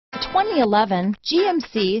2011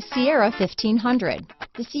 GMC Sierra 1500.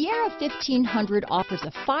 The Sierra 1500 offers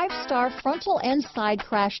a 5-star frontal and side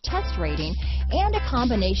crash test rating and a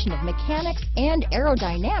combination of mechanics and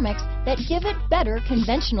aerodynamics that give it better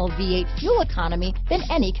conventional V8 fuel economy than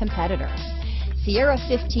any competitor. Sierra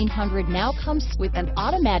 1500 now comes with an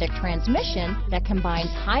automatic transmission that combines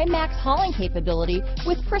high max hauling capability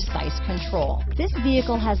with precise control. This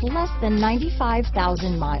vehicle has less than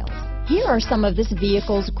 95,000 miles. Here are some of this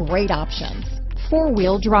vehicle's great options: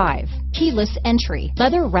 4-wheel drive, keyless entry,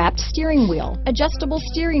 leather-wrapped steering wheel, adjustable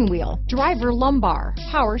steering wheel, driver lumbar,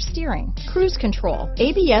 power steering, cruise control,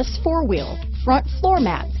 ABS 4-wheel, front floor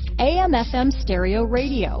mats, AM/FM stereo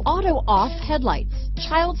radio, auto-off headlights,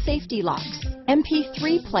 child safety locks,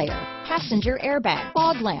 MP3 player, passenger airbag,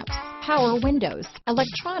 fog lamps, power windows,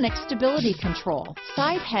 electronic stability control,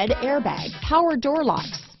 side head airbag, power door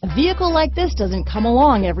locks. A vehicle like this doesn't come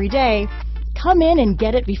along every day. Come in and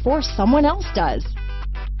get it before someone else does.